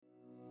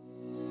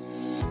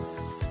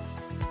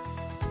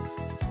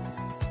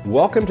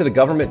Welcome to the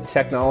Government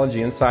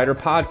Technology Insider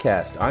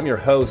Podcast. I'm your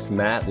host,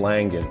 Matt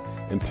Langen.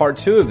 In part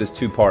two of this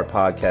two-part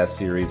podcast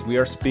series, we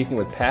are speaking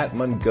with Pat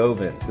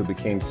Mungovin, who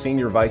became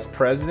Senior Vice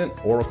President,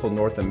 Oracle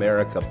North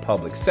America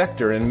Public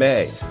Sector in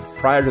May.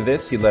 Prior to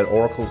this, he led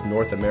Oracle's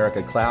North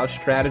America Cloud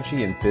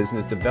Strategy and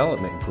Business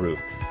Development Group.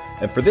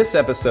 And for this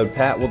episode,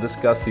 Pat will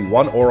discuss the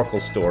One Oracle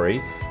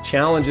story,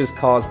 challenges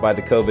caused by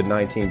the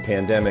COVID-19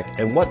 pandemic,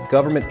 and what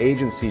government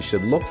agencies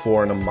should look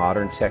for in a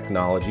modern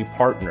technology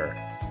partner.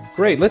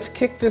 Great, let's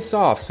kick this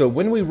off. So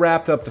when we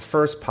wrapped up the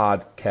first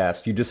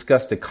podcast, you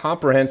discussed a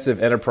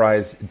comprehensive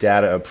enterprise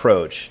data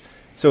approach.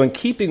 So in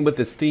keeping with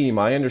this theme,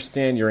 I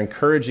understand you're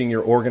encouraging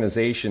your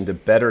organization to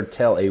better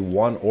tell a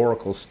One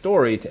Oracle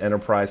story to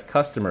enterprise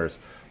customers.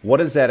 What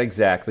does that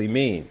exactly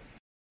mean?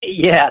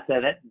 Yeah,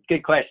 so that's a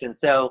good question.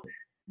 So,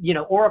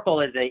 Oracle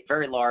is a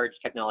very large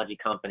technology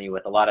company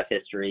with a lot of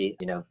history,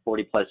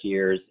 40 plus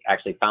years,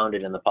 actually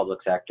founded in the public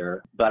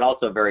sector, but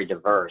also very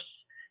diverse.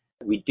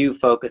 We do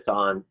focus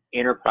on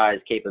enterprise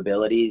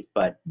capabilities,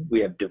 but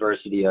we have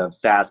diversity of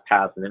SaaS,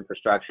 PaaS, and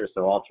infrastructure.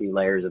 So all three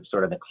layers of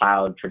sort of the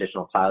cloud,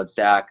 traditional cloud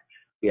stack.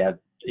 We have,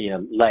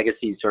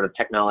 legacy sort of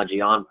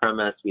technology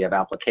on-premise. We have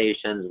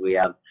applications. We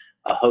have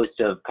a host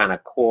of kind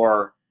of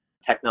core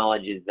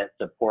technologies that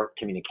support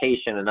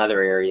communication and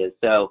other areas.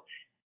 So,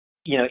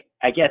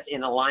 I guess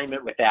in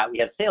alignment with that, we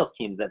have sales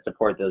teams that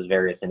support those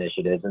various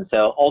initiatives. And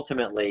so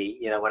ultimately,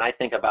 when I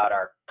think about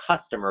our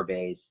customer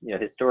base,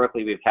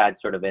 historically we've had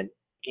sort of an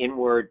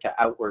inward to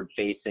outward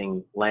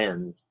facing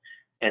lens.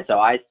 And so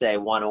I say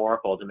One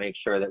Oracle to make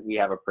sure that we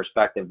have a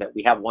perspective that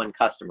we have one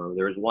customer.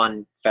 There's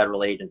one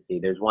federal agency,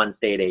 there's one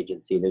state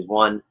agency, there's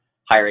one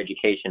higher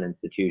education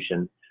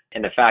institution.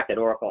 And the fact that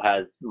Oracle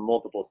has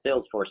multiple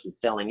sales forces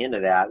selling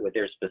into that with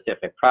their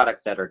specific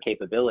product set or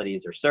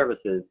capabilities or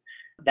services,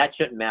 that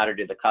shouldn't matter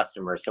to the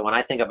customer. So when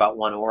I think about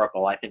One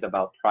Oracle, I think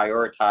about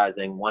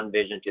prioritizing one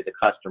vision to the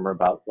customer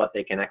about what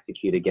they can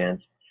execute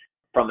against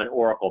from an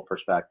Oracle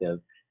perspective.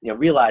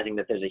 Realizing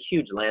that there's a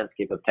huge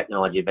landscape of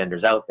technology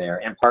vendors out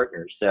there and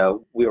partners.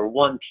 So we are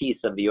one piece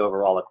of the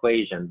overall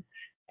equation.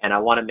 And I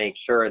want to make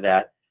sure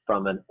that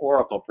from an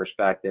Oracle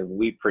perspective,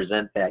 we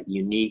present that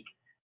unique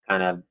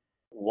kind of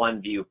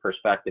one view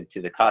perspective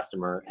to the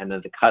customer, and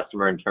then the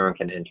customer in turn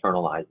can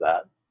internalize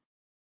that.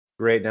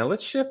 Great. Now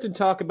let's shift and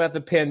talk about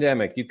the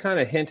pandemic. You kind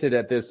of hinted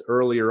at this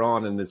earlier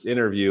on in this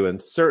interview,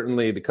 and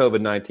certainly the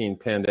COVID-19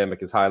 pandemic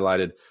has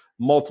highlighted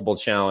multiple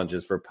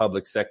challenges for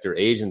public sector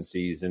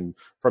agencies. And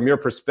from your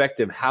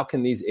perspective, how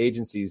can these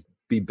agencies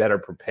be better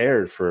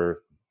prepared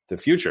for the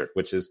future,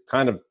 which is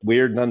kind of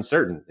weird and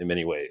uncertain in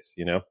many ways,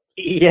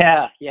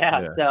 Yeah.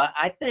 So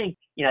I think,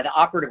 the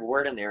operative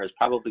word in there is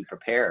probably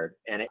prepared.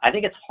 And I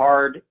think it's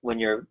hard when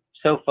you're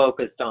so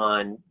focused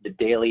on the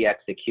daily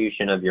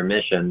execution of your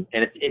mission,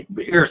 and it's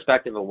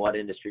irrespective of what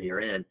industry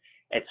you're in,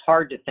 it's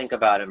hard to think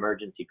about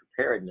emergency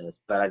preparedness.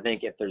 But I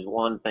think if there's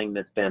one thing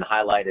that's been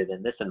highlighted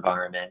in this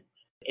environment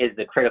is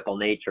the critical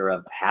nature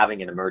of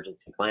having an emergency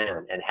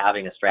plan and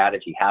having a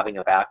strategy, having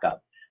a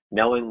backup,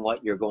 knowing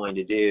what you're going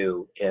to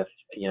do if,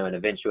 an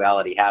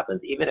eventuality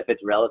happens, even if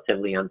it's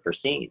relatively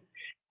unforeseen.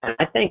 And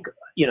I think,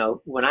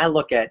 when I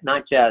look at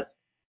not just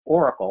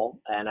Oracle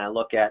and I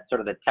look at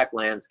sort of the tech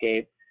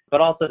landscape, but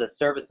also the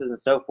services and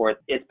so forth,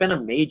 it's been a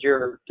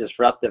major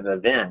disruptive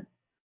event,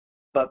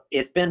 but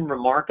it's been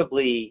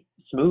remarkably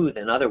smooth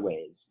in other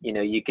ways.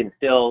 You can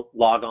still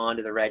log on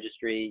to the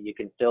registry, you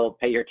can still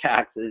pay your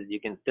taxes, you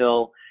can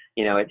still,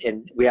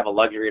 and we have a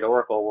luxury at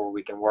Oracle where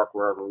we can work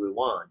wherever we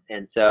want.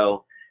 And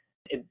so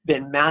it's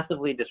been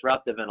massively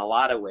disruptive in a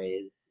lot of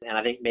ways. And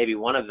I think maybe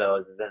one of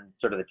those is in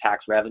sort of the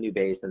tax revenue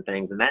base and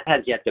things, and that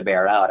has yet to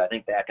bear out. I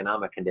think the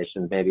economic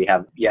conditions maybe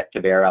have yet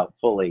to bear out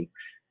fully.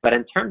 But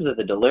in terms of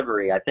the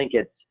delivery, I think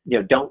it's,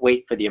 don't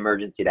wait for the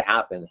emergency to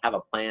happen. Have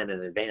a plan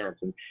in advance.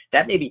 And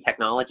that may be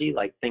technology,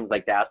 like things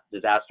like that,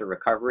 disaster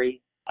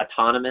recovery,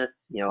 autonomous,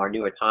 our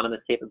new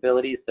autonomous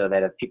capabilities, so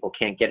that if people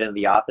can't get into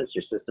the office,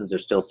 your systems are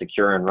still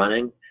secure and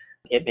running.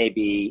 It may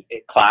be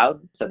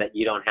cloud, so that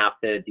you don't have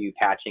to do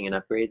patching and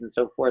upgrades and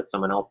so forth.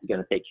 Someone else is going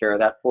to take care of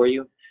that for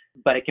you.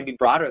 But it can be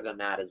broader than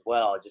that as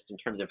well, just in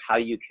terms of how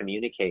you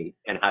communicate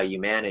and how you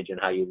manage and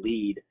how you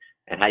lead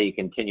and how you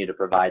continue to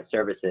provide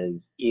services,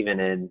 even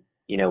in,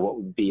 what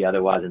would be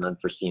otherwise an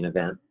unforeseen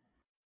event.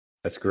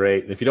 That's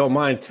great. If you don't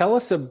mind, tell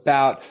us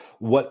about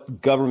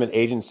what government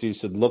agencies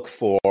should look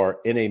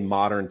for in a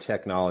modern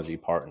technology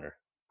partner.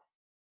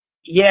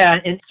 Yeah,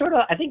 and sort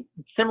of, I think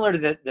similar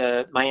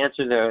to my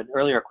answer to the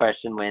earlier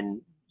question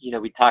when,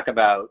 we talk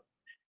about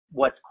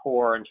what's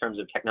core in terms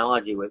of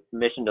technology, with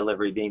mission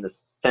delivery being the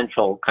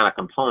central kind of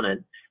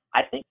component,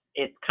 I think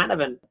it's kind of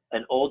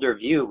an older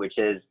view, which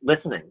is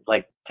listening.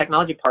 Like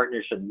technology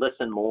partners should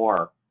listen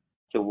more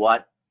to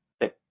what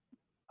the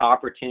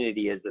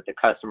opportunity is that the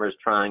customer is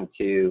trying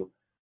to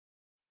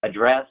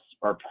address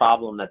or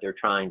problem that they're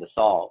trying to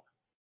solve.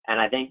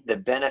 And I think the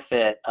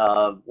benefit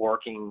of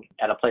working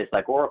at a place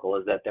like Oracle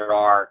is that there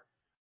are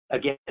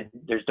again,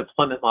 there's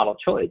deployment model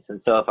choice.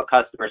 And so if a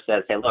customer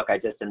says, hey, look, I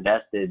just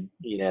invested,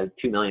 $2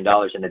 million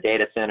in a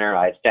data center.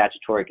 I have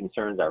statutory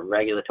concerns. I have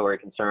regulatory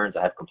concerns.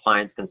 I have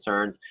compliance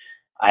concerns.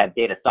 I have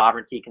data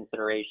sovereignty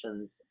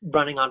considerations.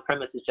 Running on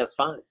premise is just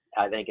fine.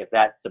 I think if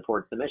that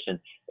supports the mission.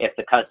 If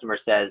the customer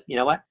says, you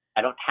know what,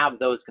 I don't have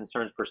those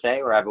concerns per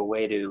se, or I have a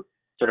way to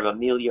sort of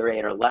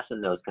ameliorate or lessen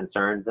those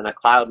concerns, then a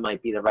cloud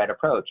might be the right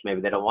approach.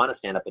 Maybe they don't want to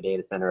stand up a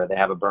data center, or they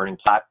have a burning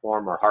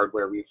platform or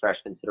hardware refresh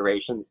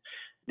considerations.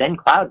 Then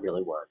cloud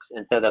really works.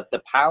 And so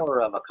the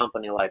power of a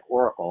company like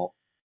Oracle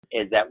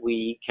is that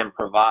we can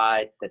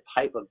provide the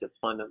type of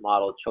deployment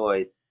model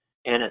choice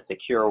in a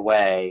secure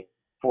way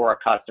for a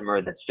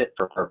customer that's fit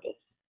for purpose.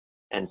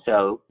 And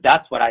so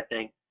that's what I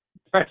think,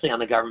 especially on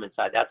the government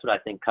side, that's what I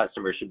think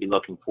customers should be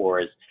looking for,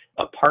 is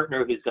a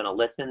partner who's going to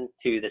listen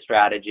to the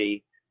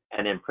strategy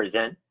and then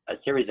present a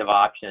series of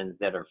options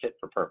that are fit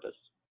for purpose.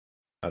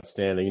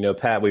 Outstanding.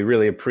 Pat, we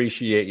really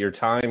appreciate your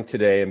time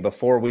today. And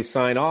before we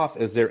sign off,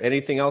 is there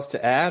anything else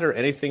to add or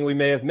anything we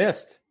may have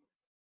missed?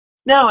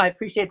 No, I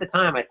appreciate the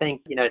time. I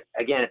think,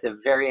 again, it's a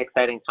very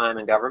exciting time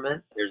in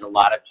government. There's a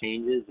lot of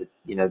changes.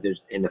 There's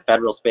in the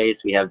federal space,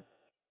 we have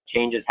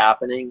changes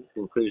happening,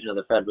 conclusion of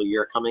the federal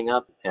year coming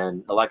up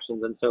and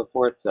elections and so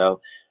forth. So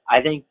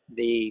I think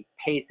the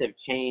pace of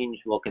change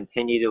will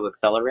continue to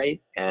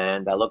accelerate.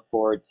 And I look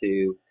forward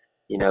to,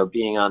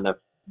 being on the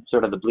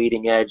sort of the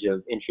bleeding edge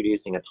of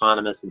introducing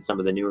autonomous and some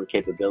of the newer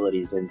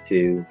capabilities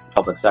into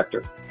public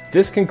sector.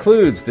 This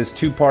concludes this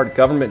two-part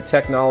Government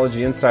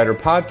Technology Insider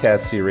podcast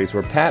series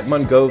where Pat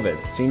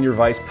Mungovin, Senior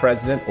Vice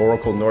President,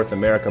 Oracle North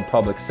America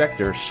Public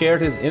Sector,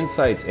 shared his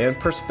insights and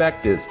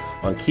perspectives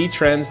on key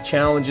trends,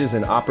 challenges,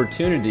 and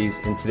opportunities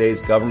in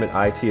today's government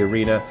IT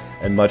arena,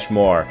 and much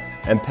more.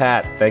 And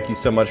Pat, thank you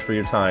so much for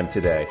your time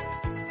today.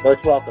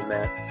 Most welcome,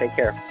 Matt. Take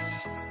care.